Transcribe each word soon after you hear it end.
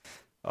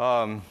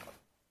Kind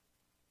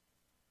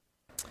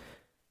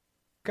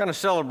of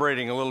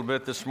celebrating a little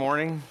bit this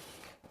morning.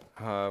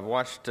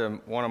 Watched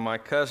one of my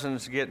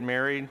cousins get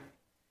married.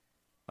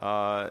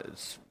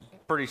 It's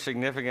pretty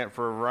significant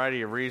for a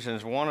variety of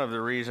reasons. One of the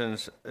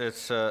reasons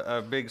it's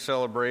a big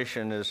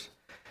celebration is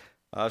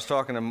I was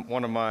talking to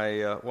one of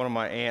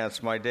my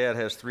aunts. My dad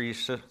has three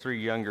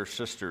younger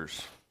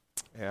sisters,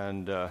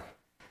 and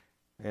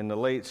in the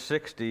late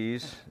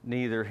 60s,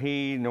 neither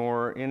he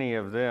nor any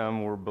of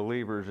them were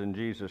believers in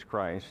Jesus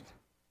Christ,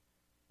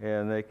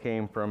 and they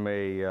came from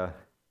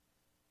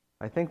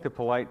I think the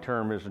polite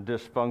term is a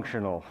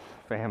dysfunctional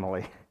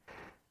family,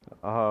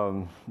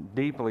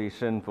 deeply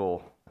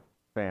sinful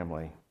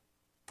family.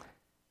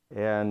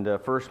 And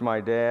first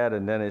my dad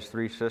and then his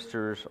three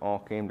sisters all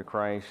came to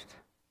Christ,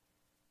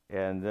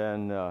 and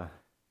then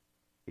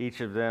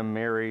each of them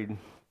married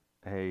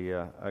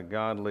a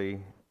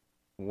godly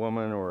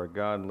woman or a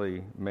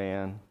godly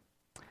man.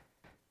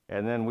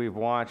 And then we've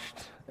watched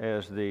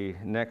as the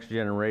next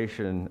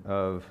generation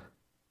of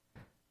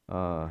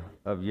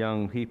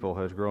young people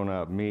has grown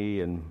up,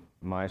 me and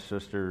my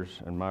sisters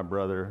and my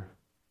brother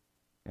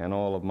and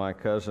all of my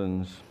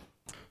cousins.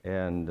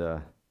 And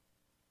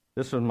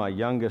this was my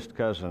youngest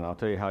cousin. I'll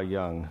tell you how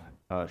young.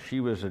 She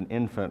was an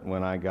infant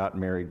when I got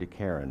married to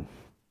Karen.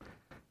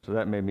 So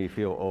that made me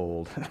feel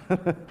old.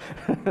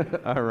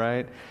 All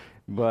right.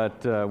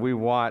 But we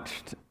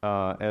watched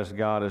as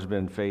God has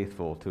been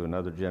faithful to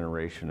another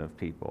generation of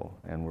people.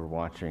 And we're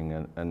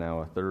watching now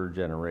a third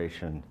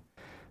generation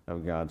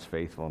of God's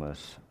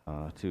faithfulness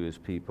to his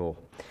people.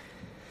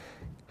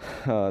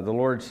 The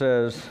Lord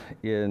says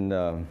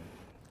in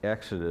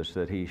Exodus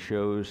that he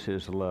shows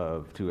his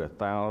love to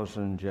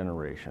 1,000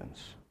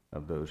 generations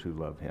of those who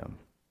love him.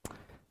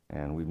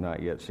 And we've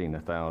not yet seen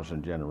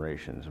 1,000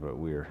 generations, but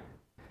we're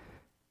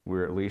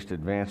at least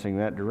advancing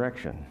that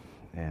direction.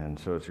 And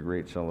so it's a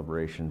great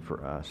celebration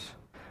for us.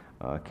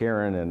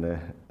 Karen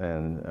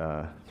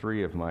and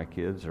three of my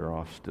kids are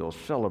off still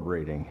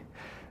celebrating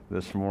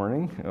this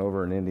morning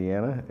over in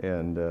Indiana,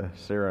 and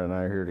Sarah and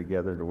I are here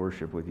together to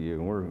worship with you,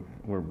 and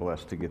we're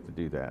blessed to get to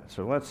do that.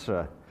 So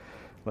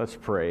let's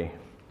pray,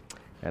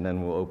 and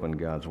then we'll open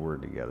God's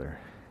Word together.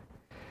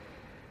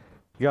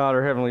 God,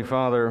 our Heavenly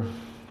Father,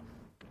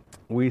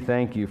 we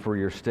thank you for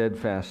your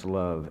steadfast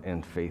love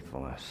and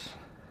faithfulness.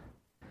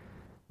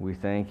 We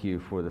thank you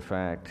for the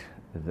fact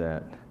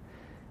that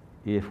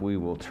if we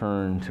will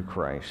turn to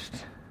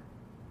Christ,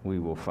 we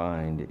will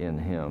find in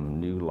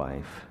him new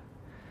life,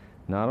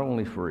 not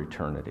only for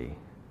eternity,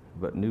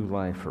 but new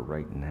life for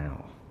right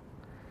now,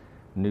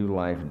 new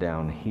life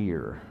down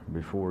here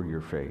before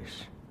your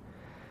face,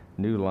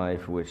 new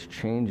life which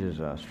changes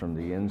us from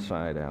the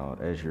inside out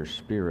as your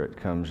Spirit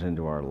comes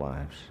into our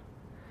lives.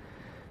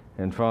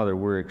 And Father,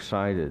 we're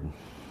excited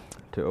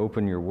to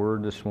open your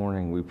word this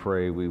morning. We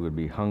pray we would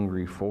be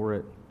hungry for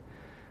it,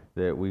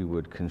 that we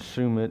would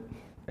consume it,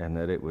 and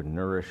that it would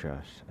nourish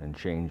us and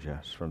change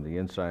us from the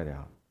inside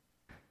out.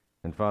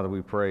 And Father,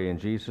 we pray in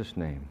Jesus'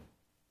 name,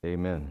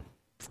 amen.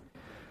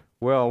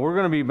 Well, we're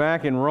going to be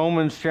back in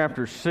Romans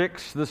chapter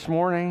 6 this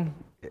morning.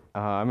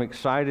 I'm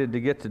excited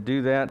to get to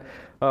do that.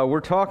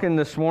 We're talking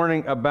this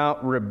morning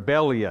about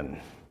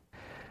rebellion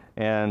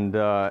and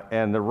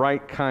the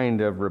right kind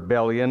of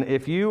rebellion.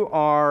 If you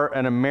are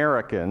an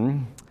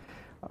American,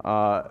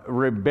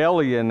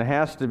 rebellion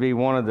has to be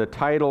one of the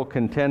title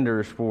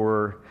contenders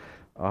for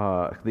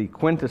the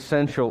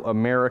quintessential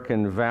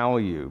American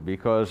value,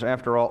 because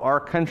after all, our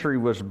country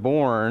was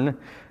born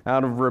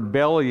out of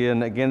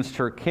rebellion against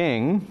her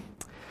king,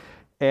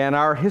 and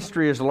our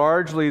history is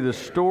largely the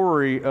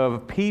story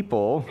of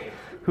people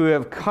who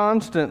have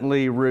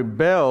constantly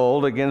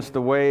rebelled against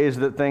the ways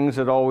that things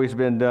had always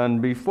been done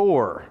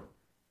before.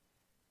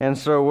 And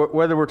so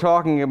whether we're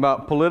talking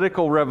about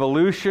political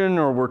revolution,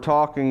 or we're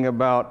talking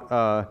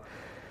about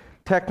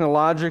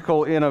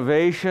technological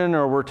innovation,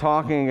 or we're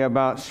talking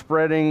about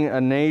spreading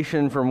a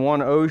nation from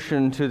one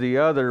ocean to the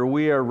other,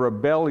 we are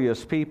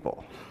rebellious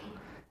people.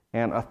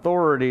 And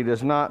authority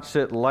does not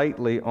sit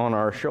lightly on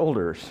our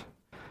shoulders.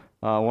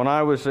 When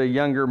I was a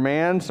younger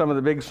man, some of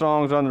the big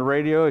songs on the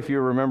radio, if you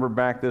remember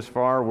back this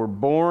far, were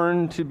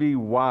Born to be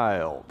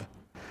Wild,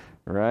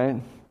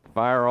 right?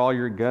 Fire all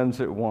your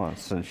guns at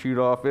once and shoot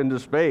off into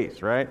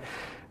space, right?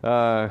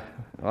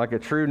 Like a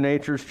true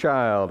nature's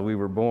child, we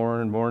were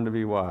born to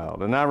be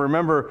wild. And I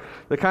remember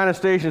the kind of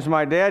stations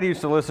my dad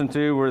used to listen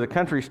to were the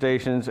country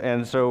stations,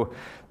 and so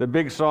the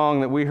big song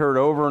that we heard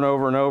over and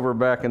over and over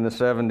back in the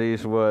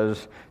 70s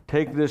was,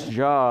 "Take this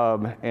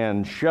job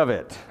and shove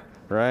it,"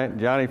 right?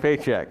 Johnny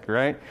Paycheck,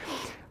 right?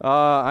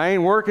 I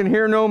ain't working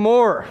here no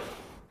more.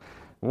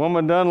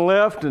 Woman done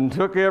left and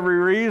took every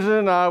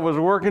reason I was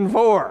working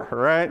for,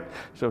 right?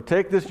 So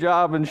take this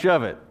job and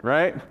shove it,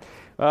 right?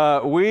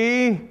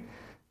 We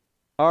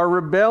are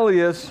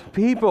rebellious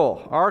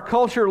people. Our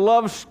culture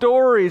loves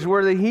stories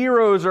where the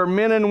heroes are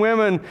men and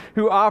women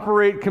who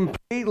operate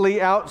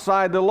completely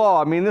outside the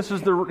law. I mean, this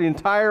is the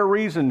entire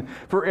reason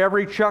for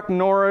every Chuck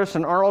Norris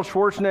and Arnold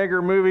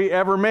Schwarzenegger movie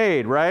ever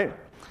made, right?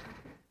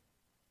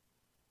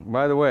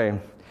 By the way,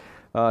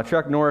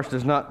 Chuck Norris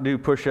does not do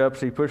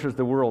push-ups. He pushes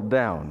the world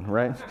down,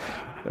 right?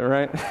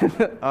 Right?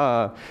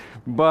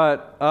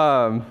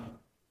 But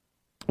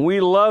we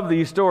love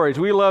these stories.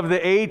 We love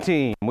the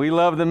A-Team. We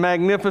love the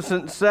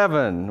Magnificent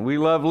Seven. We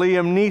love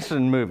Liam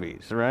Neeson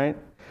movies, right?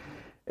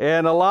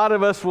 And a lot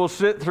of us will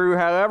sit through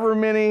however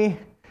many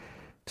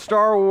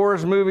Star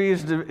Wars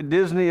movies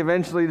Disney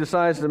eventually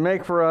decides to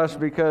make for us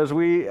because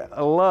we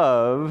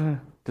love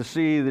to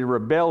see the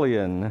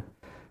rebellion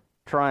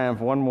triumph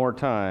one more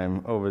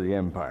time over the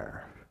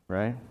empire,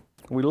 right?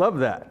 We love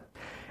that.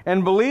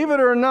 And believe it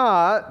or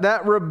not,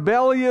 that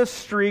rebellious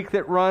streak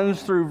that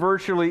runs through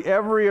virtually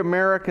every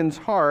American's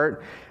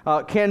heart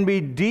can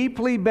be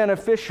deeply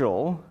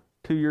beneficial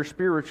to your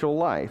spiritual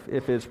life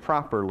if it's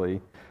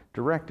properly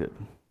directed.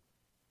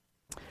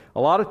 A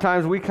lot of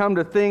times we come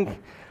to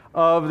think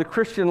of the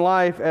Christian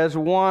life as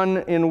one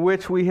in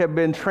which we have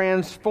been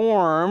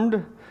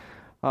transformed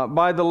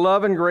by the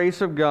love and grace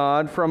of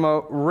God from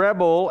a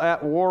rebel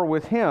at war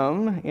with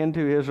Him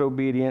into His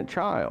obedient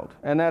child.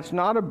 And that's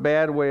not a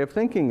bad way of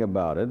thinking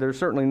about it. There's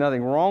certainly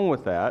nothing wrong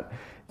with that.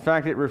 In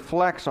fact, it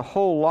reflects a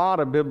whole lot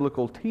of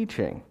biblical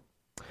teaching.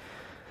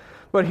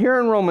 But here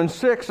in Romans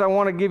 6, I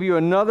want to give you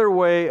another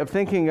way of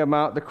thinking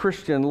about the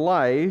Christian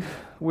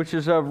life, which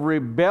is of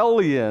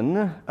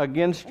rebellion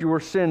against your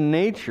sin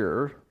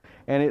nature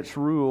and its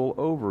rule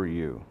over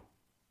you.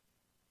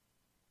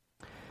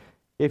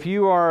 If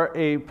you are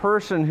a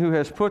person who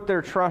has put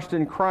their trust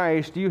in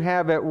Christ, you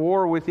have at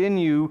war within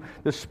you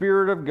the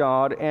Spirit of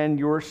God and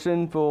your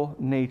sinful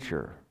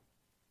nature.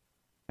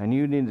 And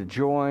you need to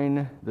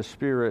join the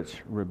Spirit's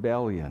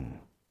rebellion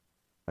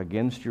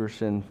against your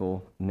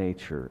sinful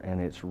nature and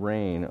its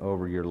reign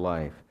over your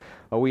life.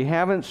 We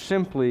haven't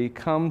simply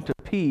come to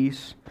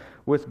peace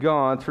with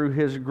God through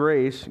His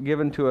grace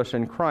given to us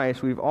in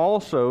Christ. We've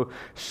also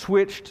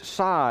switched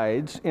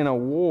sides in a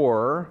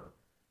war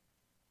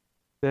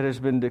that has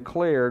been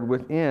declared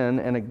within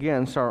and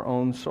against our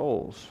own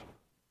souls.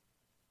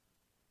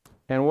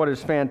 And what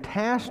is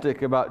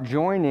fantastic about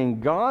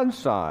joining God's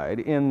side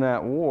in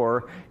that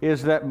war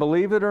is that,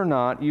 believe it or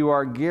not, you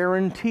are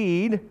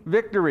guaranteed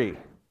victory.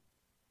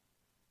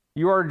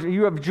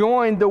 You have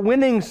joined the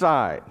winning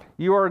side.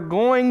 You are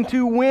going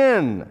to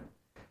win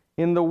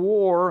in the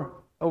war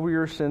over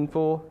your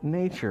sinful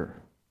nature.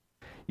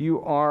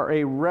 You are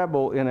a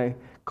rebel in a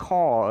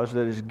cause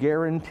that is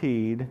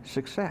guaranteed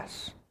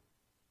success.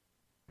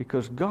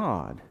 Because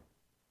God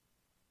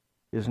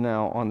is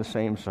now on the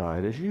same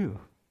side as you.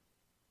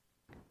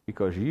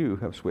 Because you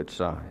have switched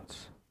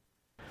sides.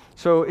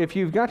 So if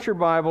you've got your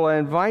Bible, I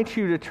invite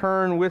you to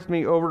turn with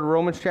me over to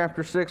Romans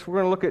chapter 6.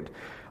 We're going to look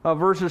at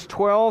verses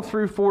 12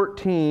 through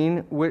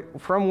 14,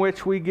 from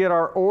which we get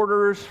our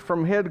orders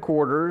from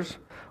headquarters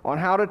on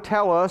how to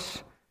tell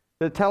us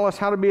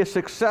how to be a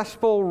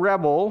successful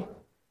rebel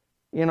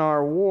in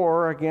our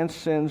war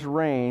against sin's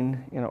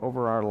reign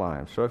over our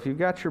lives. So if you've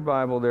got your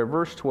Bible there,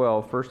 verse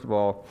 12, first of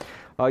all,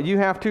 you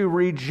have to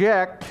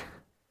reject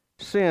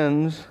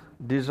sin's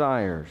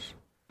desires.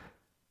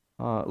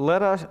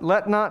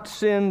 Let not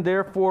sin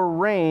therefore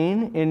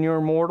reign in your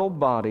mortal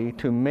body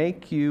to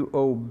make you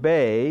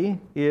obey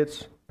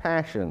its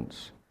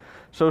passions.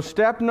 So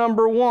step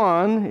number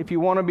one, if you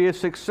want to be a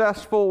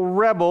successful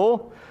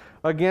rebel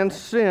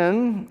against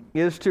sin,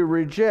 is to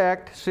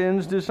reject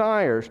sin's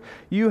desires.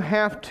 You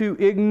have to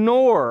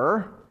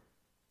ignore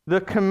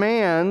the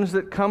commands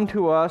that come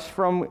to us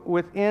from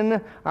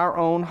within our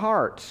own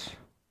hearts.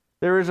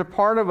 There is a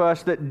part of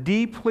us that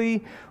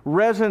deeply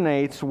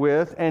resonates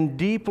with and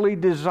deeply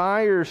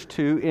desires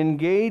to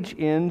engage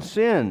in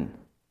sin.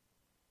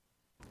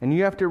 And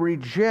you have to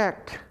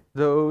reject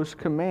those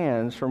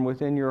commands from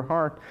within your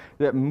heart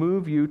that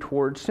move you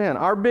towards sin.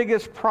 Our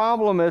biggest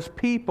problem as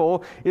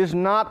people is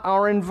not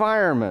our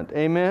environment.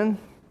 Amen?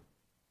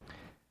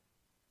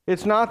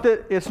 It's not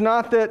that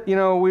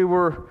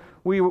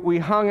we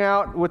hung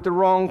out with the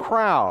wrong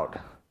crowd.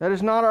 That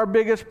is not our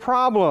biggest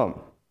problem.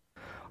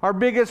 Our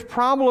biggest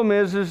problem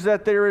is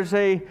that there is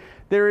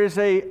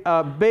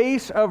a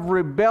base of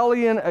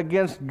rebellion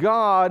against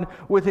God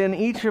within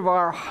each of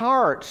our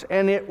hearts,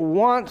 and it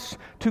wants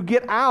to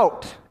get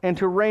out and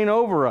to reign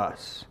over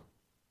us.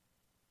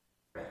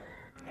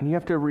 And you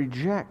have to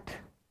reject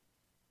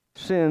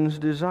sin's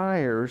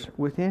desires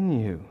within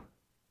you.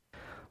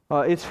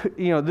 It's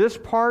this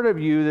part of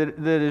you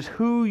that is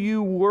who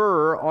you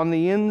were on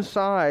the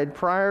inside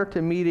prior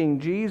to meeting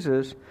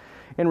Jesus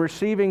and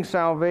receiving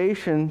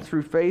salvation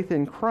through faith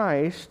in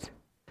Christ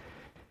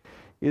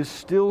is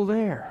still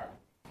there.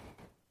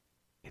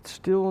 It's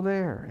still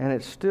there, and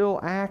it's still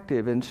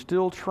active and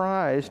still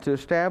tries to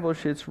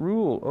establish its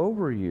rule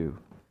over you.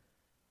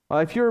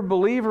 If you're a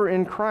believer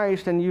in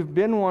Christ and you've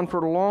been one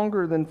for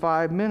longer than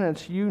 5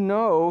 minutes, you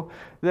know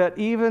that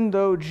even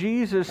though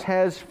Jesus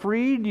has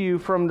freed you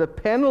from the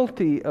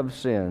penalty of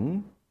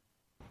sin,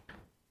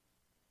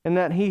 and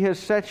that He has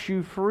set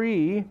you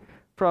free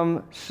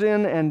from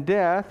sin and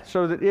death,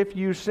 so that if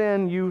you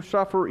sin, you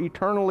suffer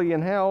eternally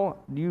in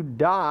hell, you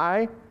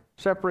die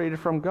separated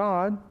from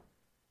God.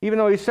 Even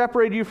though He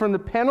separated you from the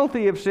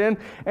penalty of sin,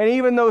 and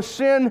even though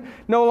sin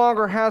no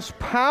longer has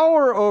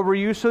power over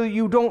you so that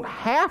you don't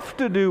have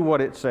to do what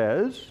it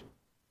says,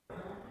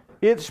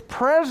 its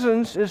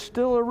presence is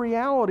still a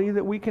reality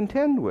that we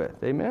contend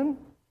with. Amen?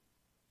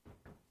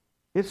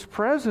 Its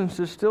presence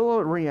is still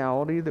a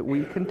reality that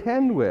we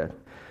contend with.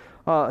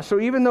 So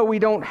even though we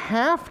don't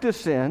have to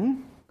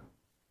sin,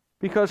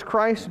 because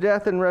Christ's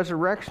death and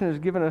resurrection has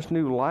given us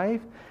new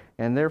life,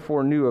 and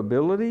therefore new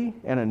ability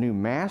and a new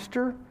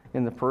master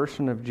in the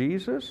person of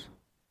Jesus,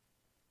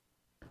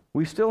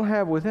 we still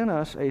have within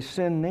us a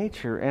sin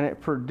nature, and it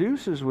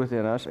produces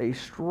within us a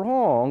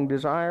strong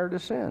desire to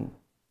sin.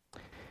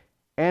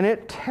 And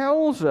it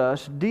tells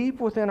us deep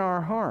within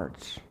our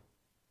hearts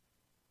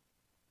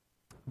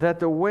that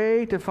the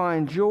way to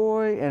find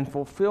joy and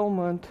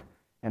fulfillment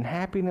and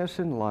happiness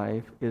in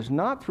life is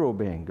not through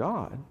obeying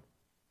God,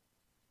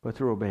 but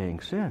through obeying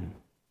sin.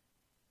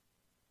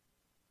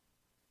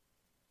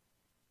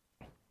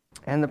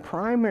 And the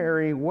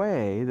primary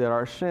way that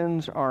our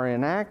sins are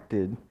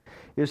enacted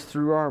is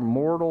through our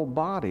mortal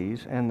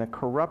bodies and the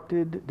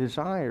corrupted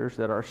desires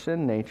that our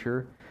sin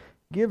nature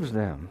gives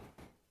them.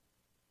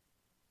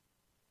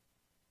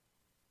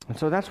 And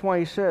so that's why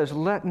he says,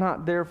 "Let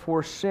not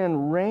therefore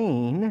sin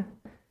reign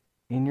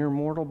in your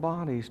mortal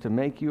bodies to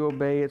make you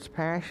obey its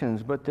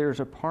passions." But there's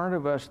a part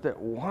of us that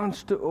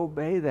wants to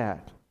obey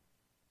that.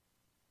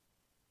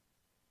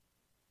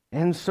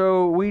 And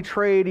so we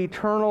trade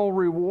eternal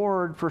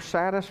reward for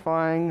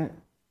satisfying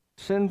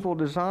sinful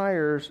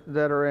desires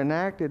that are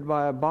enacted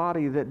by a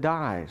body that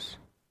dies.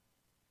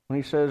 When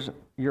he says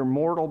your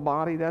mortal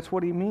body, that's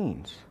what he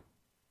means.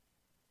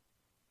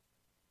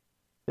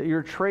 That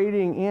you're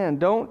trading in.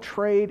 Don't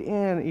trade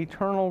in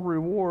eternal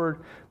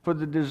reward for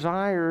the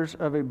desires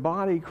of a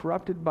body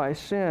corrupted by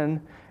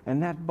sin,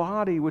 and that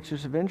body which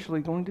is eventually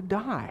going to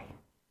die.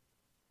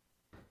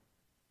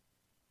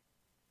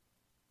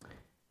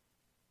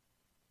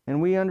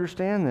 And we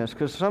understand this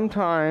because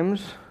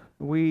sometimes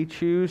we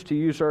choose to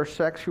use our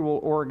sexual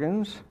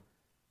organs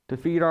to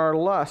feed our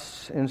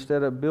lusts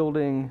instead of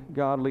building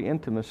godly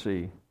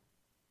intimacy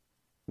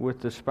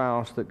with the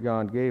spouse that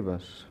God gave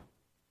us.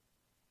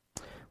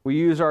 We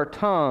use our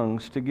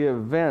tongues to give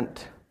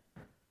vent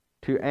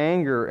to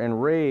anger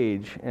and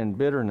rage and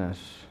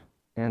bitterness,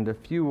 and to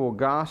fuel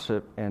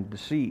gossip and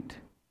deceit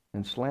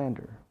and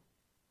slander.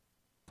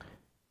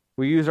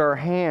 We use our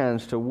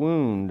hands to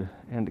wound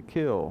and to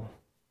kill,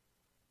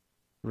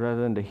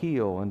 rather than to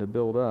heal and to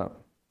build up.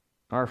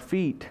 Our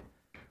feet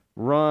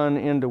run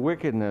into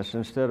wickedness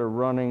instead of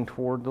running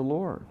toward the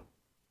Lord.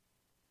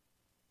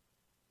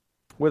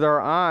 With our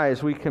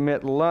eyes, we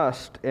commit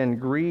lust and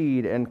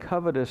greed and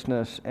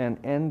covetousness and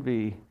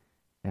envy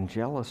and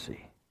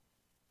jealousy.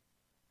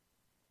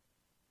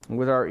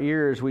 With our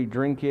ears, we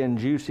drink in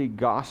juicy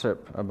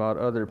gossip about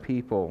other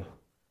people,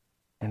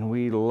 and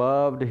we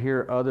love to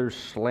hear others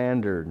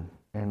slandered,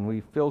 and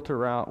we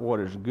filter out what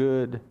is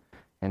good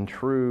and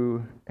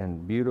true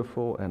and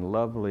beautiful and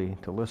lovely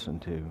to listen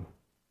to.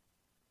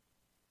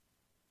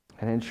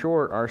 And in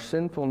short, our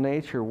sinful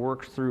nature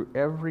works through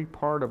every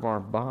part of our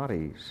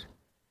bodies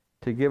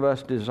to give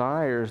us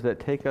desires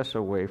that take us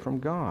away from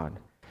God.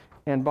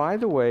 And by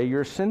the way,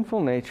 your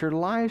sinful nature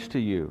lies to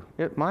you.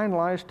 Mine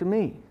lies to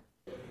me.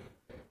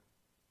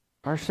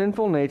 Our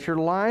sinful nature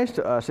lies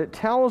to us. It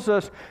tells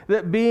us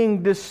that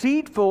being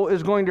deceitful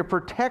is going to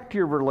protect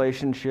your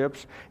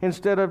relationships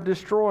instead of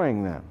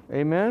destroying them.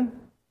 Amen?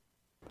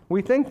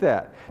 We think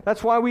that.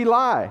 That's why we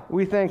lie.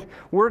 We think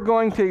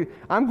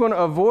I'm going to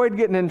avoid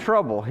getting in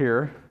trouble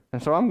here,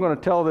 and so I'm going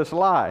to tell this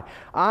lie.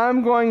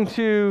 I'm going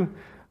to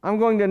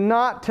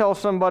not tell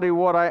somebody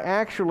what I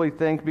actually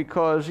think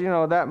because,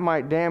 that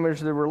might damage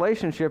the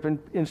relationship, and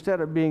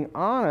instead of being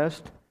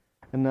honest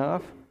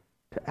enough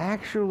to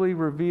actually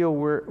reveal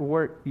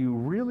what you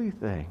really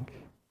think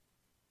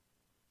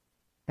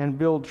and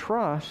build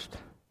trust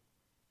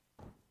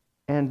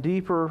and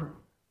deeper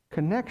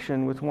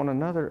connection with one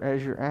another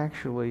as you're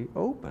actually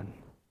open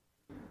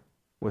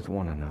with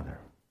one another.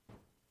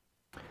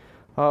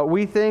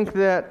 We think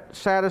that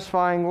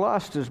satisfying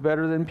lust is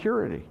better than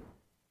purity.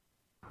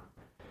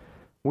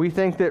 We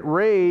think that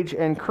rage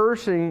and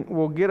cursing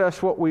will get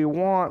us what we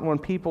want when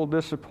people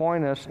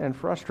disappoint us and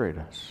frustrate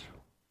us.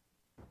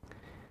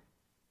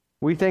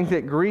 We think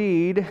that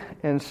greed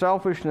and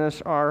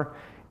selfishness are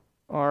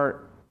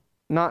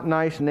not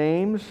nice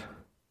names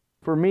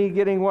for me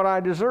getting what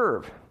I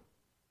deserve.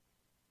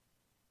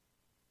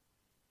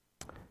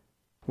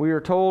 We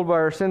are told by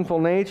our sinful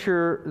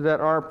nature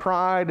that our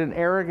pride and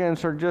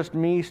arrogance are just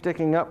me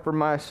sticking up for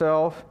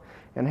myself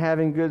and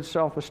having good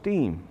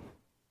self-esteem.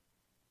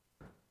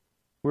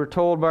 We're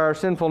told by our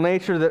sinful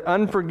nature that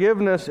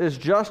unforgiveness is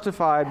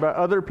justified by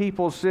other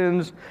people's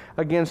sins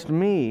against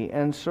me,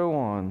 and so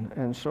on,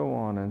 and so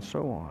on, and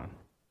so on.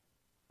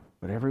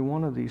 But every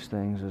one of these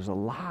things is a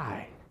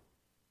lie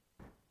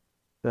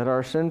that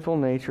our sinful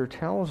nature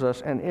tells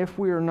us. And if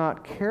we are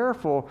not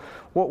careful,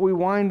 what we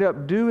wind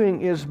up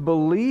doing is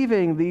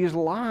believing these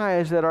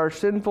lies that our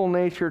sinful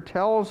nature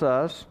tells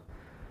us.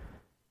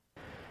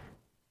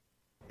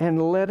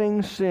 and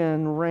letting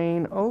sin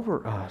reign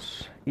over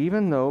us,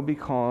 even though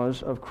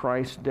because of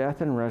Christ's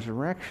death and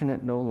resurrection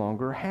it no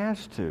longer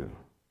has to.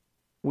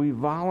 We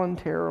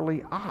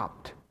voluntarily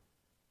opt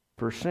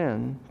for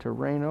sin to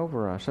reign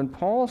over us. And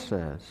Paul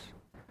says,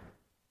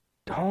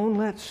 don't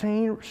let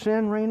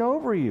sin reign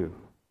over you.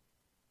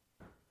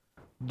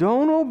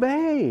 Don't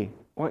obey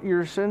what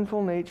your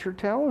sinful nature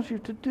tells you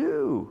to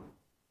do.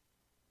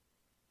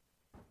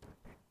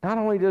 Not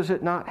only does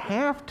it not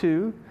have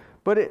to,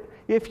 but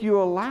if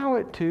you allow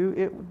it to,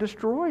 it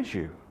destroys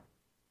you.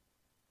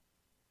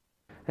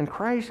 And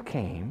Christ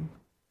came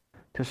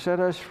to set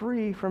us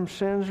free from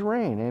sin's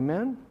reign.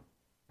 Amen?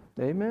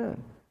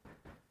 Amen.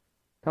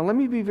 Now let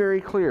me be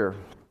very clear.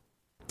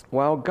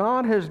 While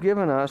God has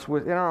given us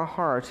within our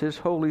hearts His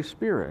Holy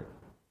Spirit,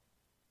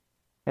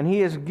 and He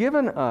has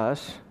given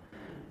us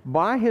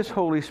by His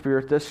Holy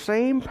Spirit the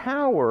same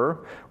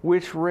power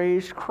which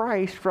raised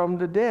Christ from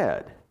the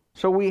dead.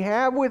 So we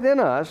have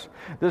within us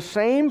the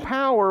same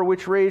power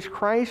which raised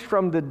Christ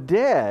from the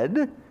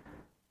dead,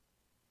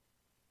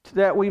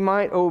 that we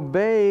might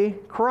obey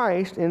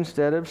Christ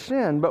instead of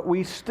sin. But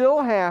we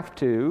still have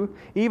to,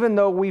 even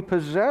though we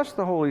possess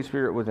the Holy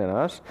Spirit within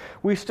us,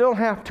 we still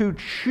have to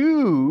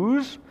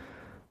choose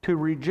to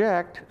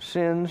reject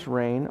sin's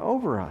reign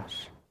over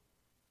us.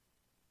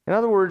 In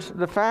other words,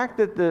 the fact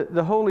that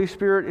the Holy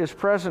Spirit is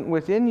present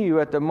within you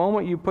at the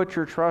moment you put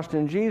your trust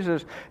in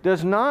Jesus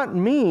does not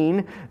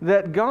mean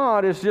that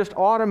God is just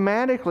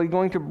automatically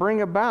going to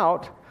bring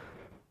about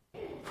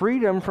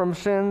freedom from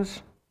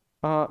sins,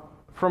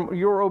 from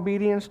your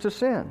obedience to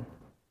sin.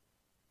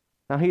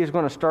 Now, He is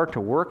going to start to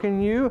work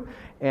in you,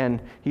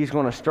 and He's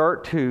going to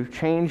start to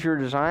change your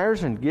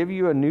desires and give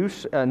you a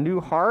new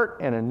heart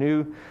and a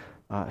new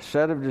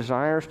set of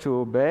desires to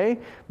obey.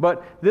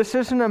 But this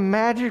isn't a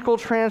magical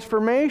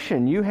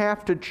transformation. You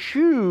have to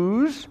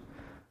choose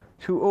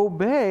to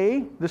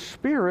obey the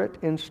Spirit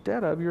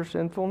instead of your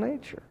sinful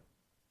nature.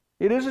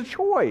 It is a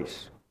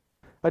choice,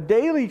 a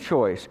daily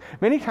choice,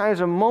 many times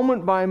a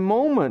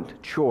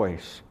moment-by-moment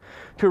choice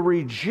to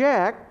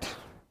reject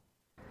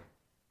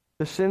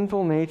the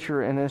sinful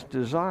nature and its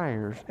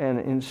desires, and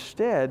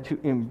instead to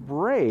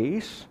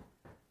embrace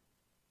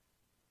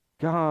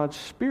God's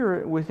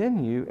Spirit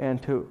within you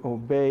and to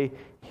obey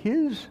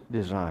His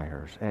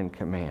desires and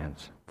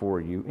commands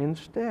for you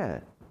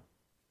instead.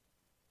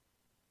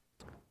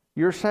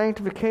 Your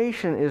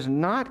sanctification is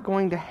not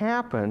going to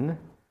happen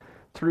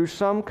through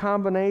some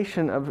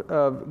combination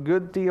of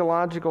good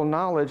theological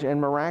knowledge and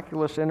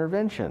miraculous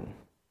intervention.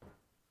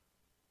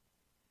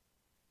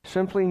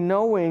 Simply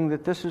knowing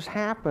that this has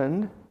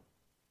happened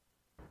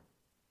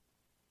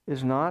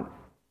is not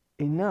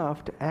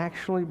enough to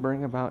actually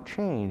bring about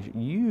change.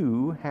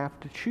 You have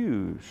to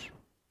choose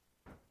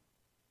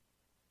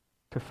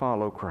to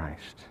follow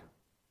Christ.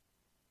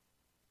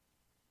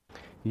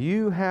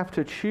 You have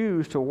to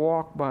choose to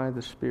walk by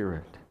the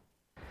Spirit.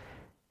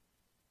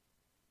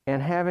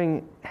 And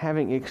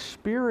having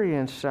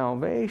experienced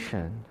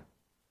salvation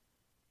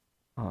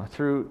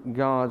through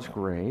God's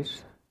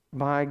grace,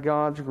 by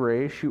God's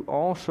grace, you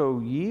also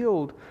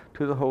yield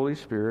to the Holy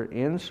Spirit.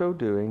 In so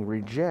doing,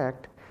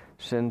 reject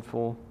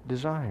sinful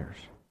desires.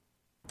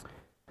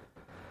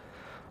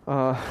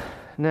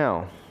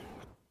 Now,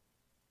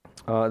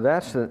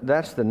 that's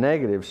the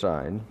negative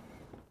side.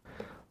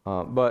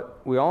 But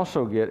we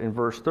also get in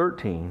verse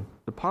 13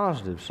 the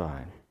positive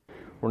side.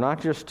 We're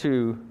not just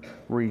to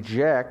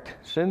reject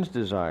sin's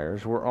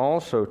desires, we're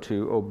also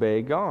to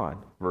obey God.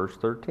 Verse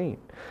 13.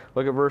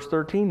 Look at verse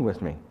 13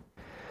 with me.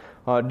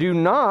 Do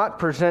not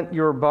present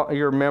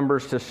your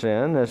members to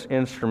sin as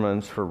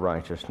instruments for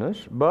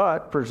righteousness,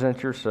 but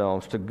present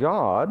yourselves to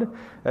God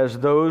as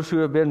those who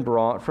have been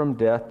brought from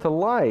death to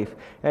life,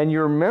 and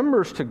your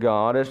members to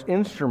God as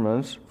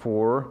instruments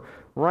for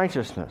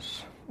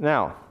righteousness.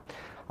 Now,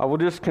 I will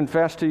just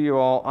confess to you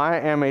all, I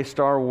am a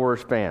Star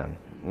Wars fan.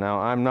 Now,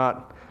 I'm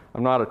not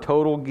a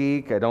total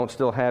geek. I don't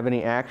still have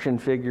any action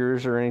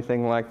figures or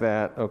anything like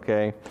that,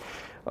 okay?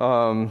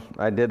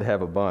 I did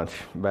have a bunch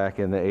back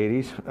in the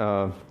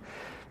 80s.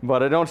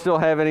 But I don't still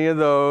have any of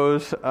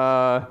those.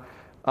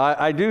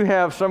 I do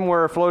have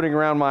somewhere floating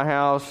around my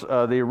house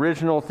the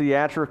original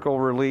theatrical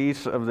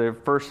release of the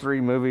first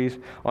 3 movies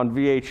on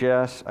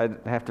VHS.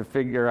 I'd have to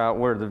figure out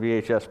where the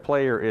VHS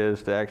player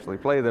is to actually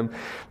play them.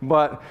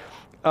 But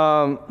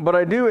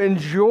I do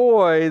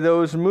enjoy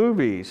those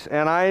movies,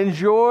 and I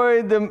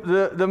enjoyed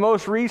the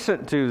most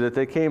recent 2 that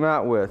they came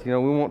out with. You know,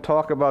 we won't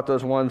talk about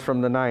those ones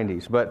from the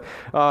 90s, but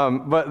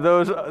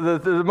those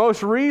the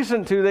most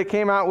recent 2 they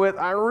came out with,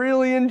 I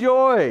really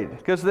enjoyed,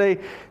 because they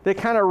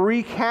kind of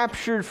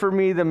recaptured for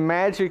me the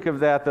magic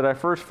of that I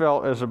first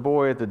felt as a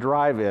boy at the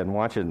drive-in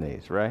watching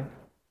these, right?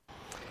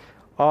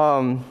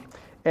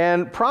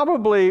 And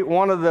probably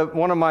one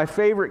of my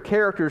favorite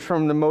characters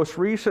from the most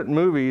recent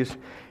movies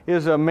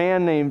is a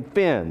man named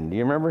Finn. Do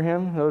you remember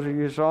him? Those of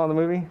you who saw the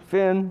movie?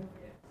 Finn.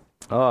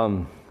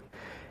 And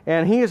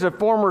he is a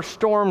former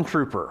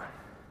stormtrooper.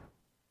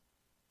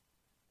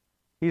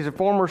 He's a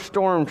former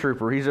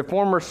stormtrooper. He's a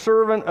former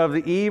servant of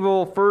the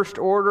evil First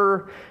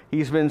Order.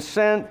 He's been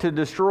sent to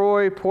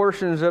destroy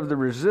portions of the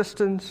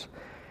resistance.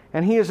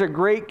 And he is a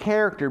great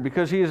character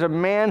because he is a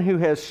man who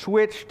has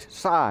switched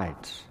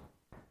sides.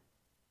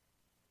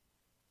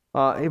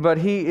 But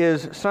he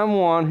is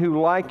someone who,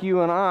 like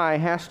you and I,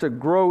 has to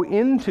grow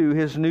into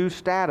his new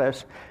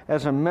status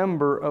as a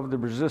member of the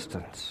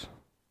resistance.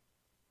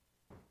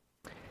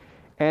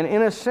 And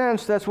in a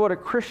sense, that's what a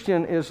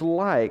Christian is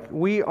like.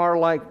 We are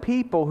like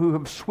people who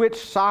have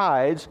switched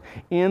sides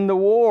in the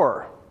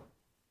war.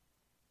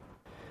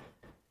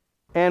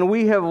 And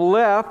we have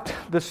left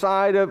the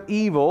side of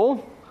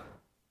evil,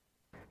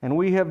 and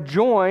we have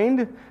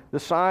joined the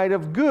side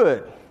of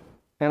good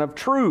and of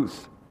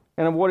truth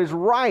and of what is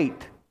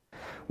right.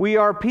 We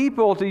are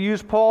people, to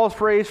use Paul's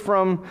phrase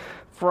from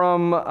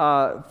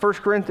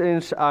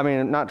Colossians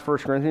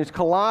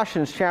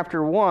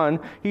chapter 1,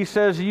 he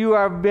says, you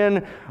have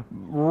been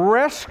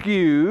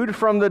rescued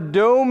from the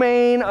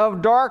domain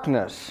of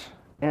darkness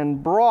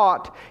and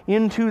brought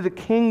into the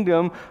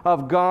kingdom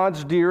of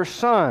God's dear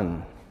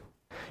Son.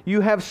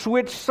 You have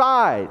switched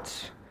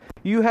sides.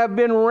 You have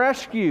been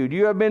rescued.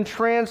 You have been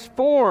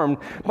transformed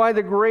by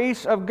the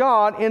grace of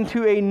God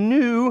into a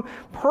new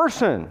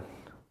person.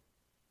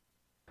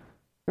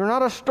 You're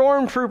not a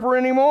stormtrooper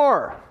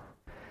anymore.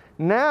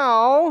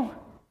 Now,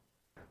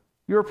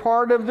 you're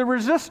part of the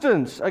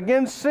resistance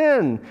against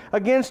sin,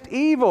 against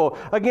evil,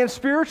 against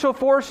spiritual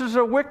forces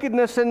of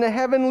wickedness in the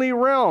heavenly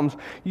realms.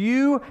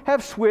 You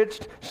have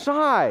switched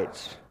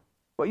sides.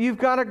 But you've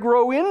got to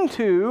grow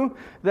into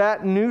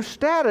that new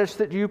status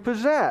that you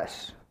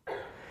possess.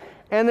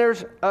 And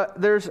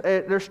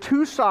there's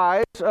two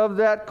sides of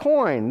that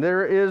coin.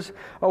 There is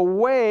a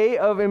way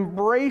of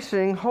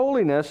embracing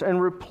holiness and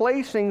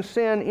replacing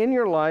sin in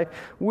your life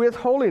with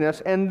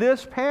holiness. And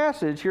this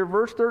passage here,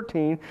 verse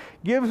 13,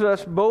 gives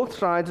us both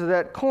sides of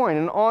that coin.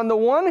 And on the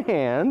one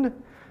hand,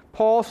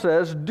 Paul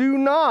says, do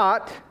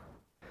not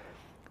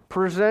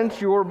present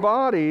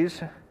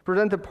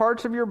the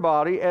parts of your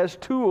body as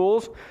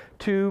tools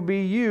to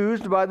be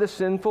used by the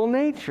sinful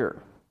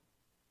nature.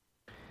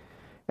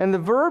 And the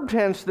verb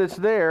tense that's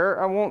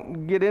there, I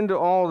won't get into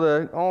all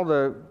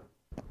the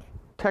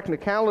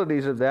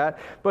technicalities of that,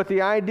 but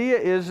the idea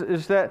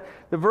is that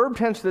the verb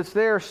tense that's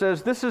there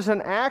says this is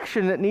an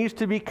action that needs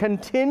to be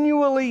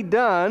continually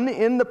done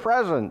in the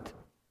present.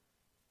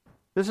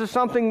 This is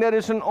something that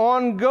is an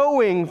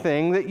ongoing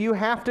thing that you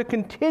have to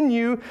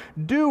continue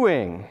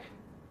doing.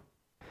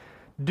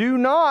 Do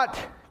not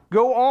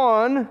go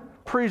on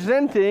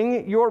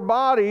presenting your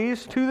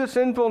bodies to the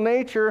sinful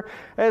nature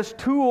as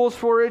tools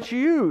for its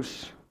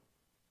use.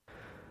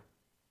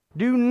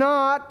 Do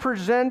not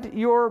present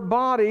your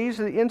bodies,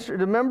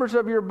 the members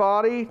of your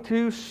body,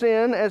 to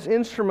sin as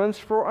instruments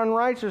for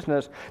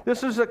unrighteousness.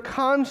 This is a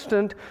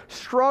constant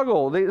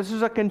struggle. This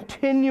is a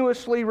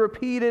continuously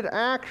repeated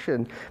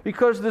action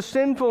because the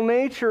sinful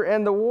nature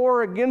and the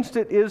war against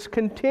it is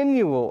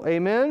continual.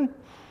 Amen?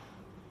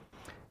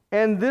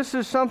 And this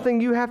is something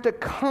you have to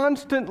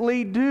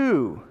constantly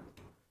do.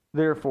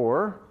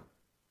 Therefore,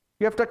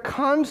 you have to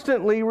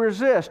constantly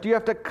resist. You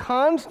have to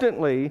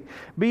constantly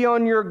be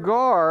on your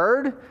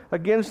guard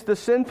against the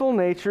sinful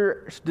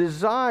nature's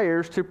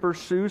desires to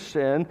pursue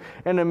sin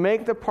and to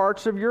make the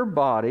parts of your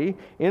body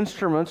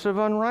instruments of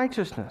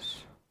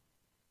unrighteousness.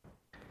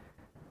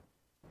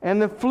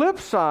 And the flip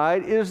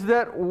side is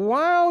that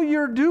while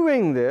you're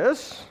doing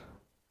this,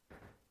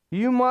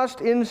 you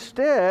must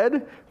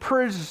instead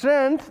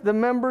present the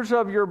members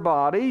of your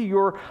body,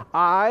 your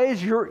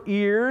eyes, your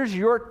ears,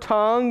 your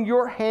tongue,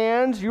 your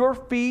hands, your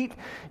feet,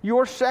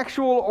 your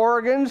sexual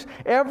organs,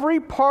 every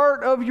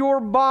part of your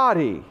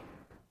body,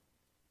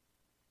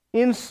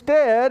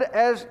 instead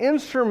as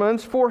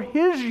instruments for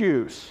His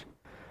use,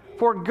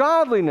 for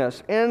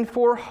godliness and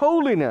for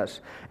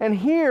holiness. And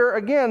here,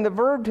 again, the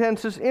verb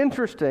tense is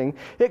interesting.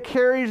 It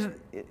carries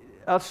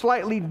a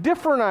slightly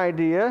different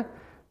idea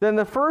than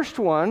the first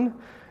one.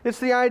 It's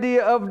the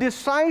idea of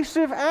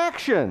decisive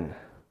action.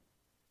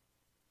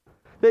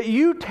 That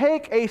you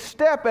take a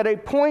step at a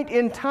point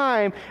in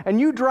time and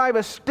you drive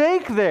a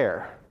stake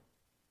there.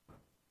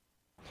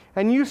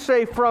 And you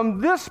say, from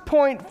this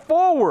point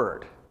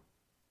forward,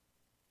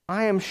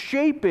 I am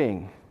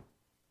shaping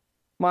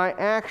my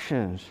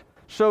actions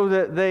so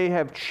that they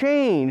have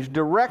changed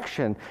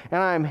direction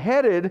and I am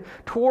headed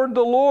toward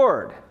the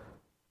Lord.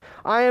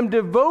 I am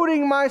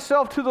devoting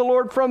myself to the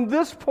Lord from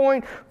this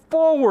point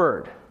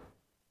forward.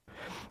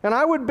 And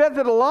I would bet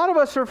that a lot of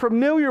us are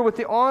familiar with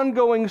the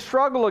ongoing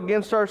struggle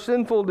against our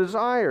sinful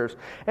desires.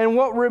 And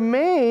what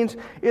remains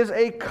is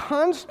a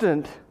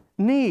constant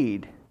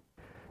need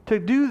to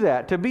do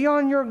that, to be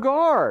on your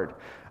guard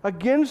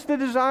against the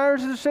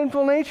desires of the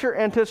sinful nature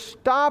and to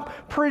stop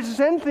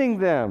presenting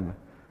them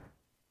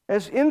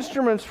as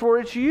instruments for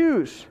its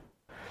use.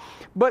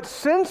 But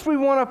since we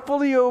want to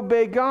fully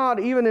obey God,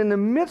 even in the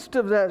midst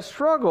of that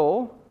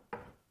struggle,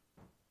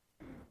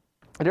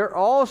 there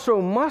also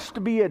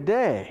must be a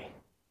day.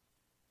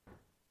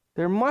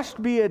 There must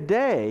be a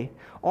day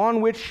on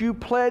which you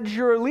pledge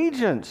your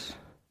allegiance.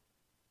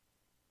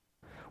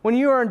 When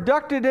you are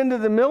inducted into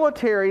the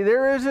military,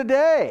 there is a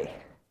day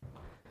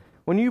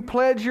when you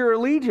pledge your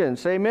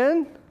allegiance,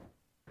 amen?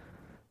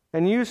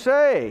 And you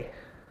say,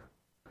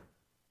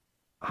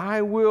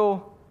 I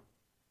will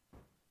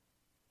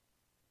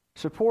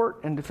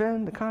support and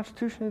defend the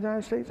Constitution of the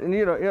United States.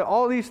 And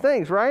all these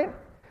things, right?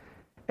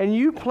 And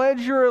you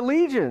pledge your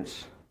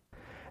allegiance.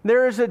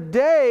 There is a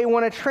day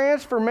when a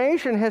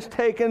transformation has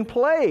taken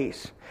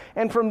place.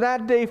 And from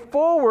that day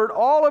forward,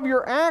 all of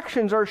your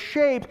actions are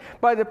shaped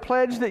by the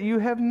pledge that you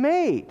have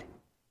made.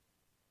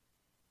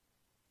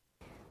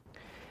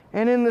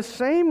 And in the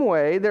same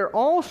way, there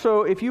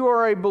also, if you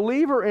are a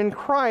believer in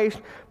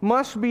Christ,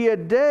 must be a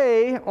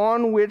day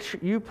on which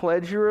you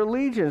pledge your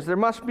allegiance. There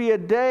must be a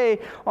day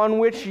on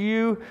which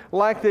you,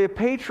 like the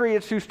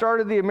patriots who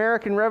started the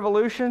American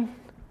Revolution,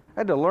 I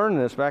had to learn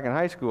this back in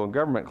high school in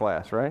government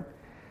class, right?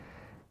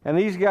 And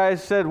these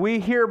guys said, we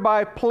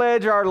hereby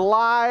pledge our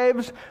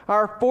lives,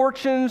 our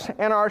fortunes,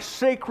 and our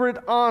sacred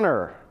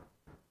honor.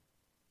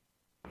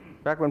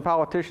 Back when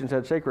politicians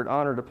had sacred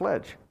honor to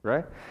pledge,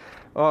 right?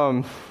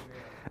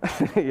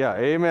 Yeah,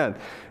 amen.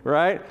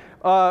 Right?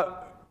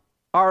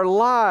 Our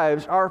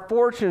lives, our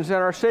fortunes, and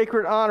our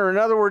sacred honor. In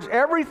other words,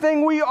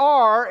 everything we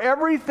are,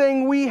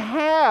 everything we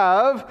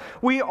have,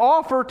 we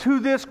offer to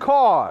this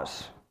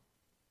cause.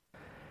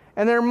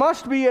 And there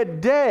must be a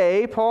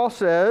day, Paul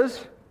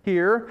says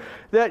here,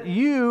 that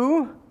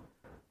you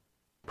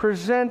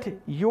present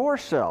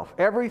yourself,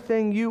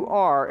 everything you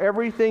are,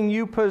 everything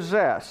you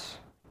possess,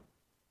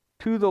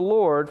 to the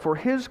Lord for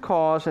His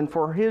cause and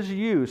for His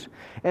use.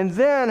 And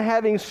then,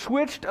 having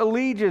switched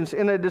allegiance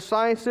in a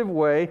decisive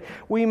way,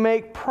 we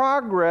make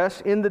progress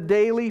in the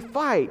daily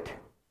fight.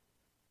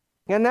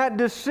 And that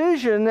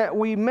decision that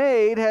we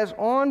made has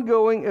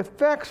ongoing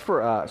effects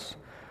for us.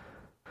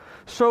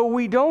 So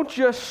we don't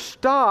just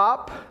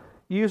stop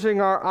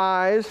using our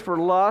eyes for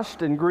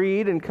lust and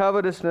greed and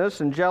covetousness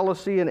and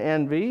jealousy and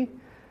envy.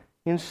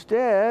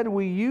 Instead,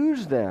 we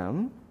use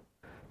them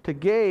to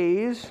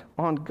gaze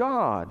on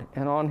God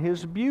and on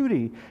His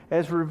beauty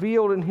as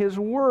revealed in His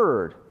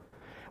Word.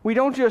 We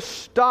don't just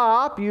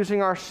stop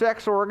using our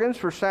sex organs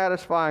for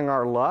satisfying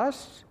our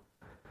lusts.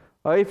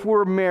 If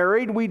we're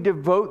married, we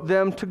devote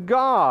them to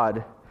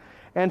God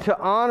and to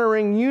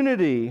honoring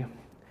unity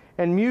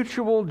and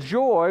mutual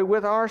joy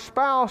with our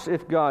spouse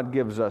if God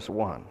gives us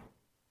one.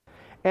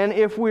 And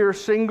if we're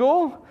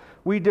single,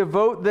 we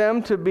devote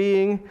them to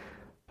being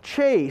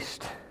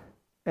chaste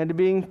and to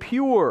being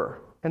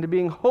pure and to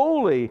being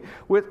holy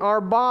with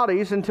our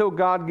bodies until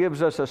God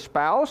gives us a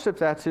spouse, if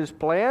that's His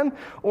plan,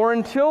 or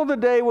until the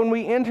day when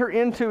we enter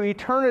into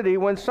eternity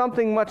when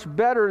something much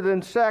better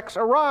than sex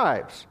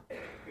arrives.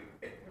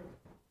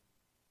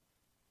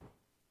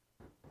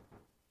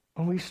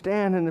 When we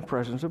stand in the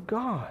presence of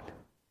God.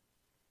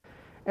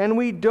 And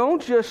we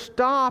don't just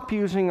stop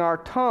using our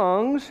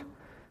tongues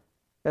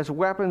as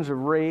weapons of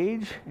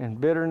rage and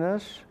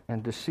bitterness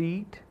and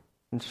deceit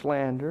and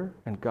slander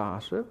and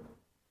gossip.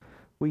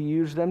 We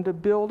use them to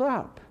build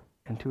up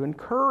and to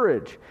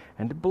encourage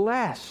and to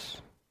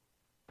bless.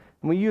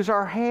 And we use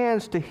our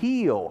hands to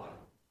heal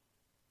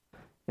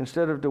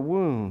instead of to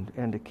wound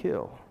and to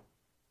kill.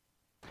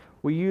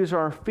 We use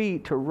our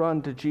feet to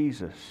run to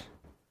Jesus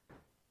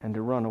and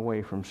to run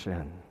away from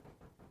sin.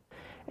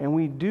 And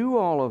we do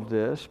all of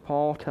this,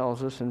 Paul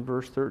tells us in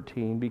verse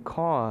 13,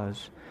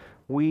 because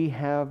we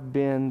have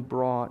been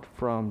brought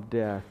from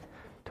death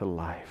to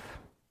life.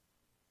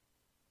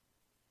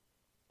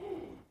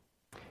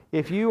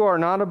 If you are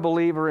not a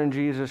believer in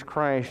Jesus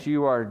Christ,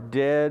 you are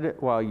dead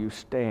while you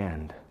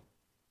stand.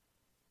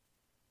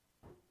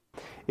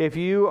 If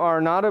you are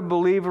not a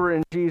believer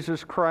in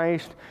Jesus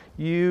Christ,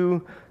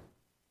 you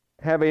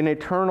have an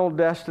eternal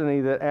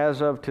destiny that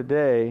as of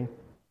today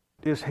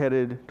is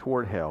headed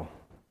toward hell.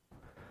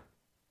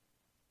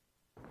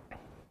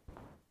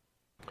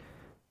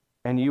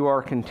 And you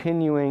are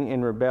continuing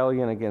in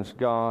rebellion against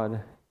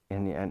God,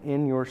 and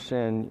in your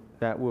sin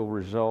that will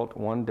result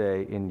one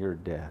day in your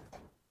death.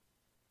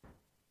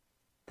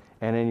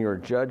 And in your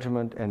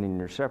judgment and in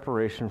your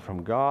separation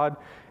from God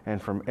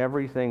and from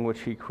everything which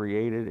He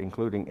created,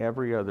 including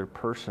every other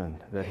person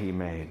that He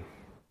made.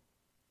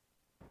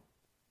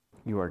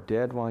 You are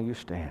dead while you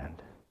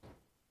stand.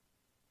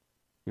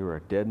 You are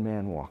a dead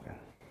man walking.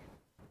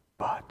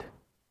 But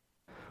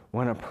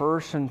when a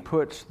person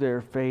puts their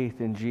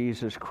faith in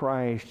Jesus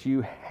Christ,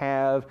 you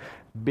have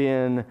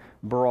been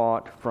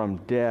brought from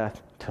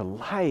death to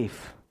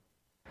life.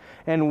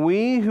 And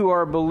we who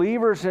are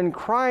believers in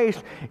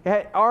Christ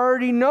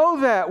already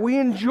know that. We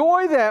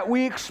enjoy that.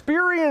 We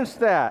experience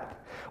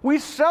that. We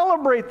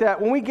celebrate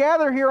that. When we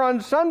gather here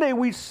on Sunday,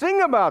 we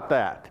sing about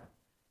that.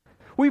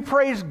 We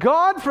praise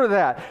God for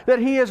that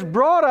He has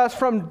brought us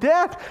from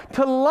death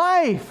to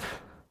life.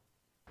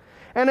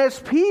 And as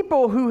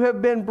people who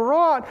have been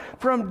brought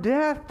from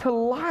death to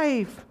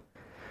life,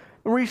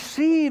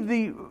 receive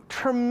the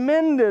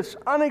tremendous,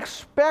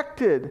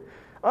 unexpected,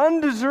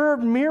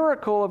 undeserved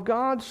miracle of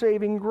God's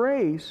saving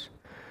grace,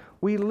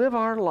 we live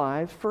our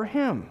lives for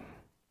Him.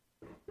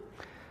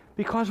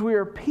 Because we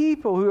are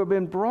people who have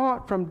been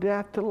brought from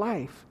death to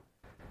life.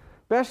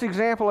 Best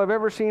example I've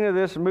ever seen of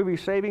this movie,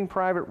 Saving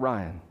Private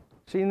Ryan.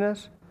 Seen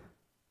this?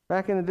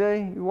 Back in the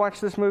day, you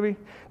watched this movie?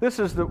 This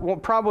is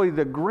probably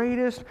the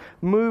greatest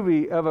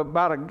movie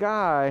about a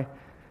guy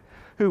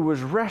who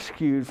was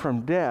rescued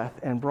from death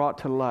and brought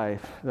to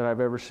life that I've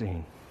ever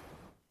seen.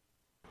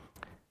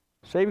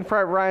 Saving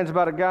Private Ryan is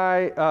about a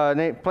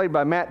guy played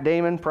by Matt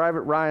Damon,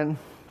 Private Ryan.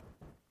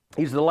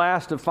 He's the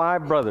last of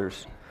 5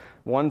 brothers,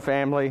 one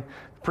family.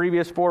 The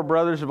previous 4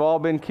 brothers have all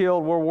been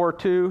killed, World War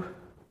II.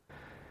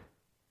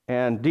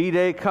 And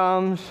D-Day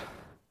comes,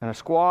 and a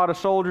squad of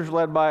soldiers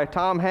led by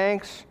Tom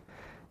Hanks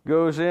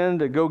goes in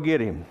to go get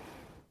him.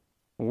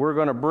 We're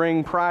going to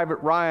bring Private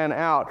Ryan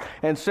out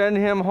and send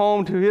him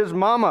home to his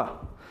mama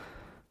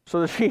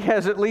so that she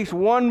has at least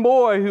one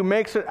boy who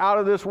makes it out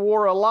of this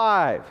war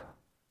alive.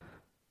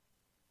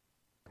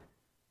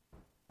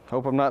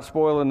 Hope I'm not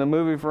spoiling the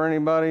movie for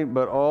anybody,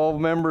 but all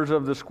members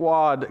of the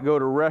squad that go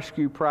to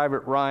rescue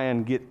Private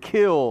Ryan get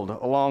killed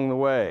along the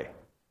way.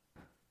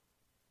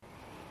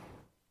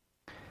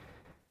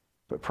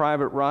 But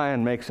Private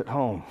Ryan makes it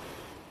home.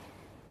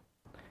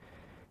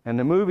 And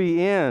the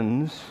movie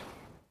ends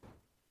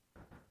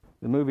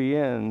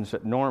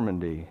at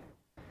Normandy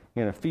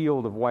in a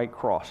field of white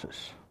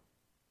crosses,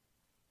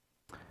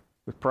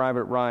 with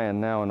Private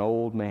Ryan now an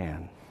old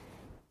man.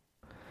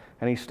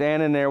 And he's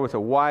standing there with a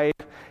wife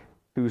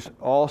who's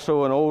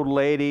also an old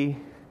lady,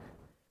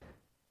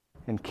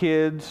 and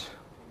kids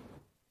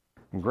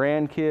and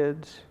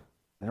grandkids.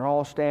 And they're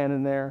all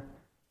standing there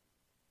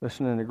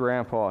listening to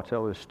Grandpa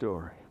tell his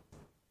story.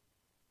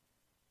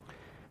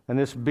 And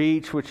this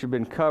beach, which had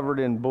been covered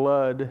in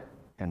blood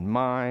and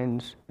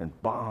mines and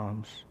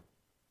bombs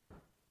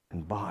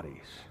and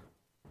bodies,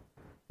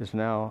 is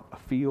now a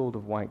field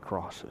of white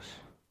crosses.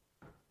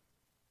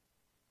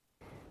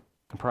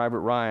 And Private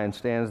Ryan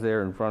stands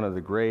there in front of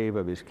the grave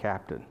of his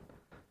captain.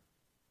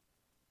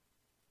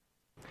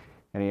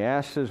 And he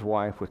asks his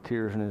wife with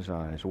tears in his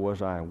eyes,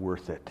 "Was I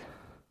worth it?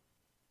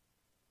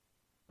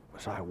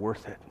 Was I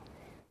worth it?"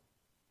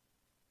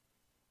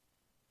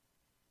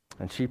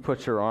 And she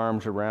puts her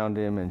arms around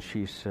him and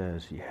she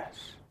says,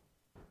 "Yes.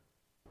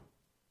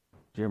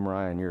 Jim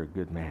Ryan, you're a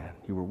good man.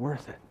 You were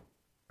worth it."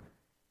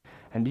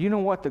 And do you know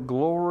what the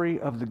glory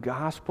of the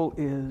gospel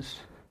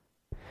is?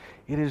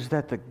 It is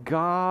that the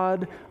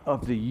God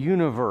of the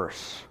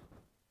universe,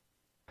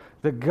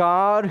 the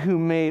God who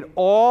made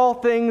all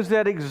things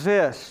that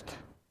exist,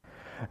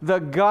 the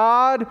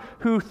God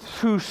who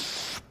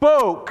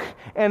spoke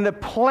and the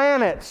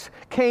planets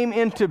came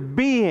into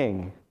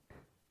being,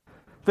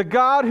 the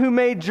God who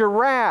made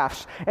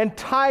giraffes and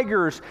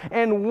tigers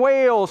and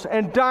whales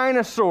and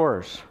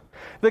dinosaurs,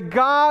 the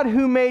God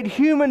who made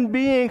human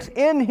beings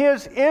in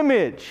His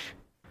image,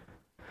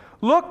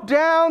 looked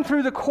down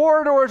through the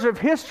corridors of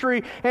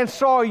history and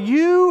saw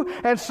you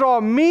and saw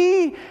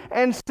me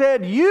and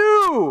said,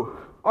 "You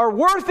are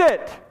worth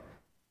it."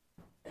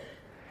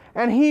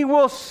 And He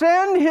will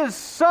send His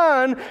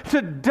Son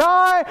to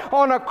die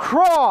on a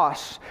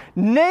cross,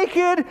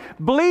 naked,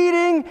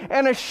 bleeding,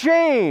 and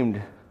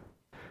ashamed,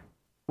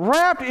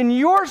 wrapped in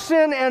your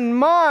sin and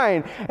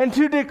mine, and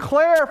to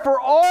declare for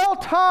all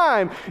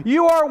time,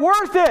 "You are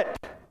worth it.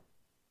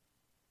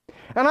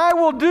 And I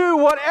will do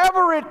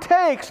whatever it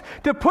takes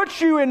to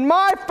put you in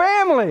my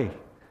family.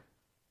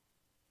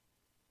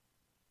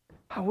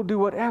 I will do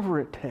whatever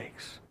it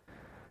takes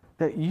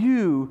that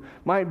you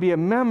might be a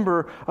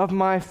member of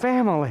my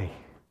family."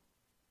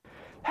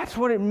 That's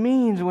what it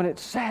means when it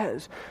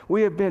says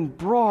we have been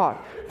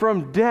brought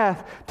from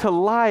death to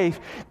life.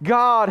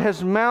 God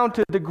has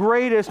mounted the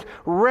greatest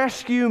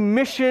rescue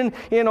mission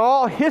in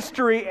all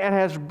history and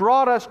has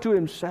brought us to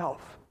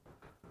Himself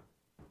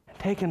and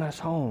taken us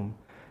home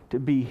to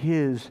be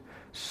His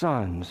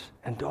sons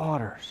and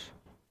daughters.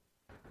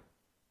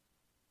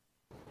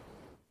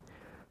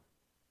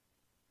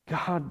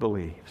 God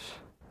believes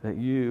that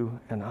you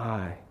and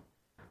I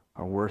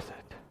are worth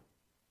it.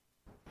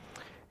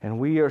 And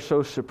we are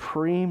so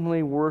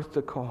supremely worth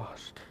the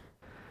cost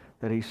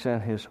that He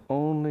sent His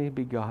only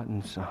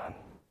begotten Son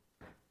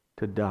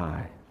to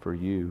die for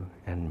you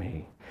and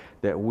me,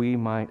 that we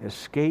might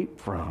escape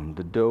from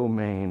the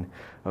domain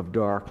of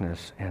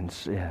darkness and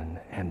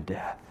sin and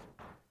death.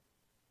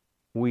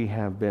 We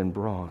have been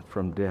brought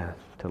from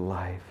death to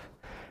life,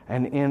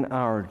 and in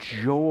our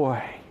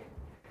joy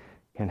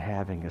in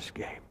having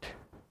escaped,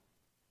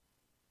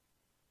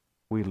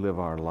 we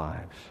live our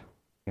lives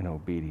in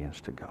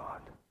obedience to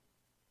God.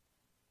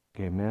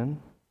 Amen?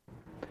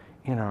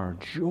 In our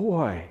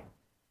joy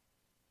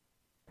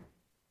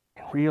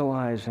in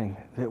realizing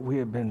that we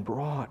have been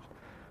brought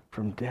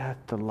from death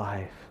to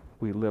life,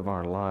 we live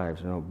our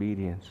lives in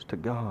obedience to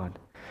God.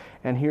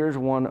 And here's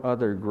one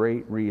other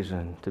great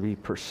reason to be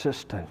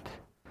persistent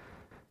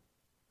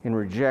in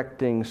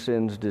rejecting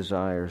sin's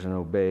desires and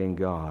obeying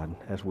God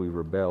as we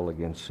rebel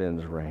against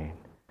sin's reign.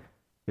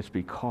 It's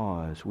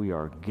because we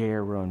are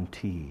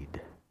guaranteed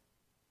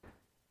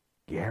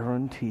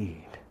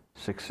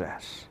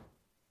success.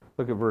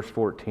 Look at verse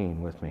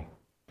 14 with me.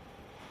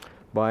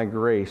 By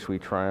grace we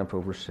triumph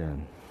over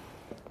sin.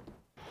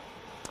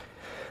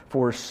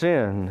 For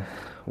sin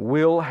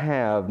will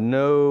have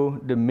no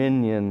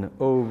dominion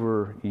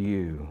over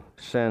you,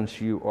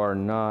 since you are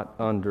not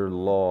under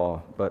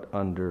law, but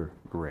under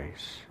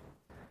grace.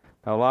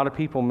 Now, a lot of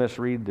people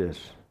misread this,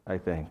 I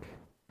think.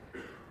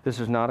 This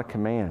is not a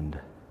command.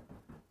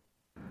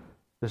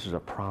 This is a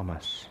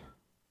promise.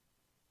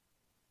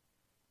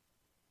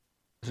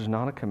 This is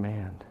not a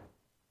command.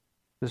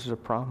 This is a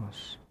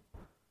promise.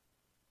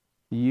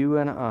 You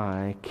and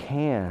I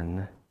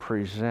can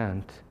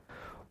present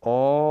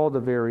all the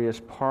various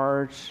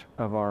parts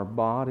of our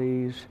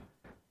bodies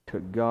to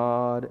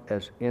God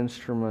as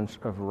instruments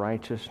of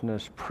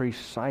righteousness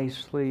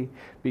precisely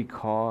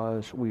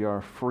because we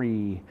are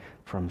free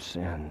from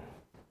sin.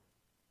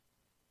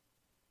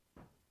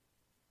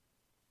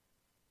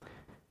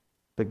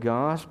 The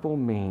gospel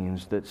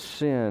means that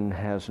sin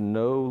has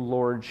no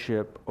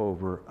lordship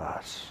over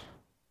us.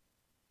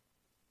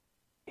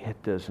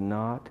 It does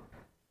not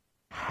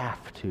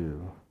have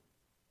to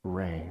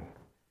reign,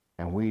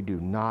 and we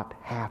do not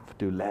have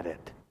to let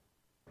it,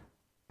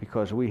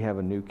 because we have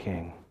a new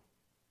king.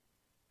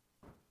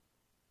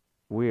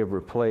 We have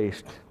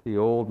replaced the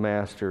old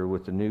master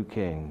with the new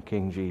king,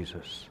 King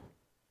Jesus.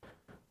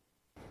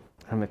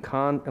 And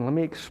let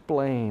me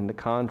explain the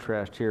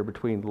contrast here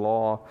between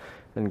law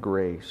and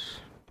grace.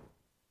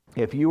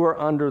 If you are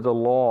under the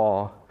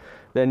law,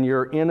 then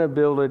your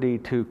inability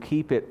to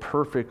keep it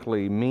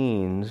perfectly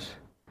means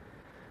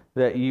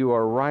that you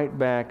are right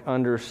back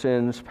under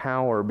sin's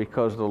power,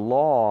 because the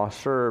law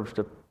serves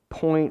to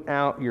point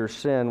out your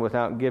sin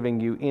without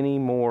giving you any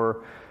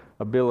more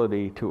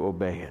ability to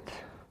obey it.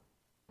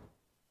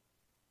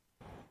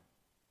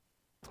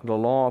 The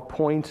law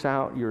points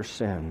out your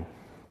sin.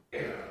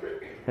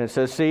 And it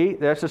says, see,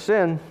 that's a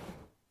sin.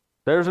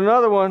 There's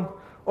another one.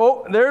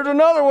 Oh, there's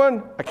another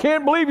one. I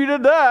can't believe you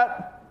did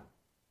that.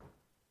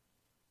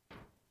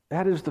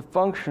 That is the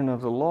function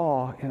of the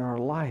law in our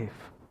life.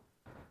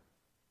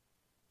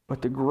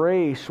 But the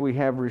grace we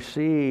have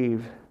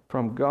received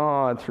from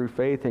God through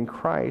faith in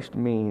Christ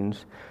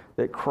means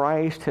that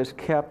Christ has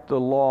kept the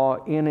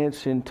law in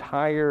its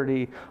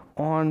entirety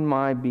on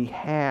my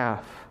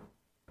behalf.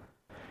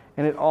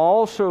 And it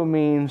also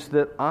means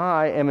that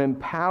I am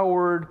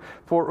empowered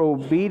for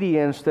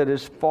obedience that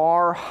is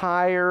far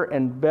higher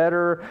and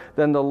better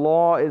than the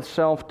law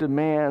itself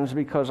demands,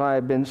 because I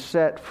have been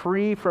set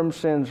free from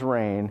sin's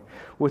reign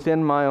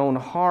within my own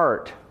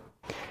heart.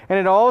 And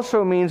it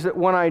also means that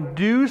when I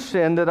do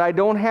sin, that I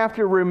don't have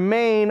to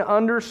remain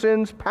under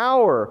sin's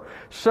power,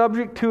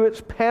 subject to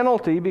its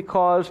penalty,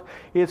 because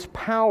its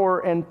power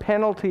and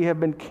penalty have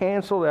been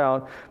canceled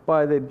out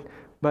by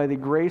the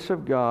grace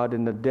of God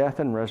in the death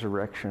and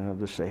resurrection of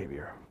the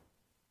Savior.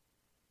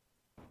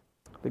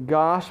 The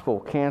gospel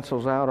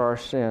cancels out our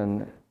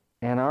sin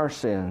and our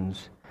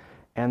sins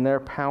and their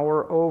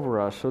power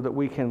over us, so that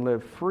we can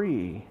live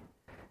free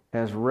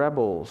as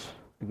rebels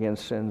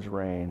against sin's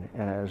reign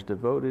and as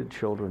devoted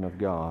children of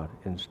God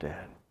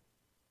instead.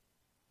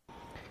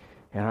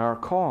 And our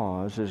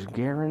cause is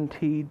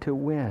guaranteed to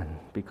win,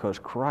 because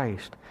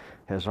Christ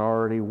has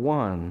already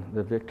won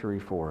the victory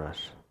for us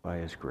by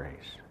His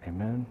grace.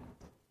 Amen.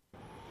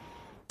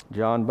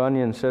 John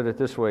Bunyan said it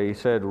this way. He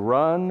said,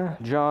 "Run,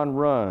 John,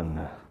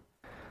 run.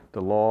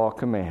 The law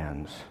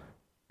commands.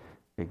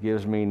 It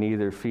gives me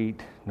neither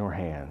feet nor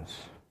hands."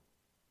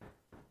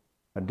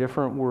 A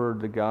different word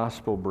the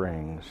gospel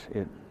brings.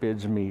 It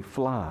bids me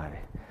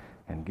fly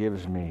and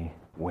gives me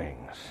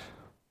wings.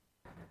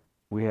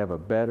 We have a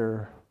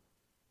better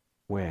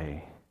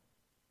way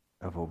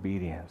of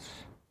obedience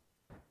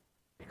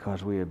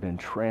because we have been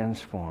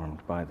transformed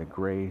by the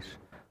grace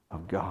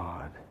of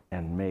God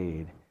and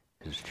made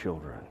His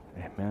children.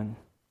 Amen.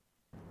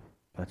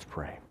 Let's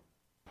pray.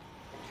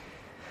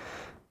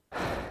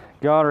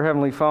 God, our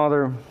Heavenly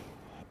Father,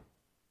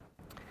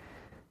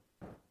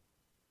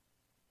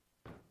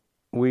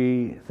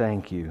 we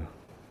thank You.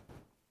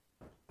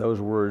 Those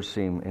words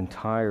seem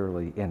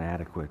entirely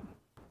inadequate,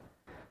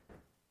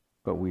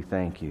 but we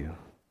thank You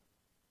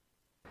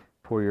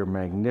for Your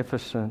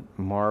magnificent,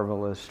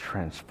 marvelous,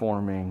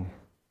 transforming,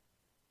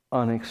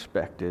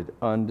 unexpected,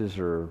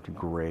 undeserved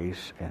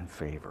grace and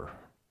favor,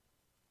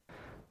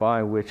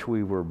 by which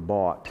we were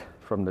bought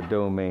from the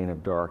domain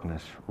of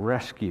darkness,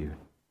 rescued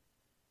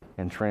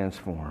and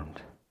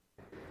transformed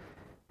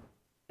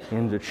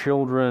into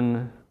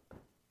children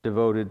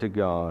devoted to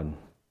God,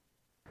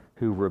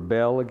 who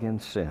rebel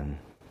against sin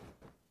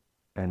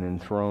and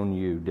enthrone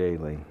You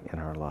daily in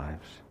our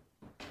lives.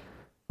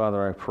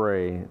 Father, I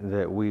pray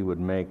that we would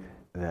make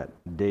that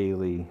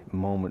daily,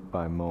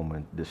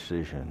 moment-by-moment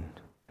decision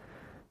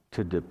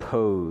to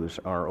depose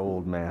our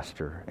old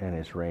master and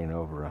his reign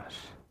over us,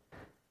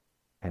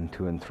 and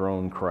to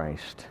enthrone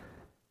Christ,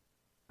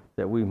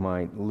 that we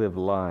might live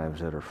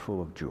lives that are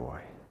full of joy.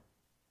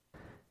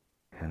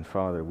 And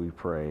Father, we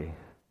pray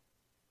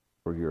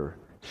for Your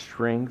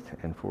strength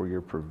and for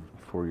Your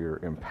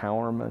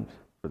empowerment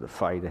for the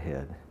fight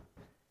ahead.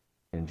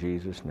 In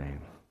Jesus'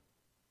 name,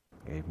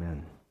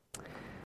 amen.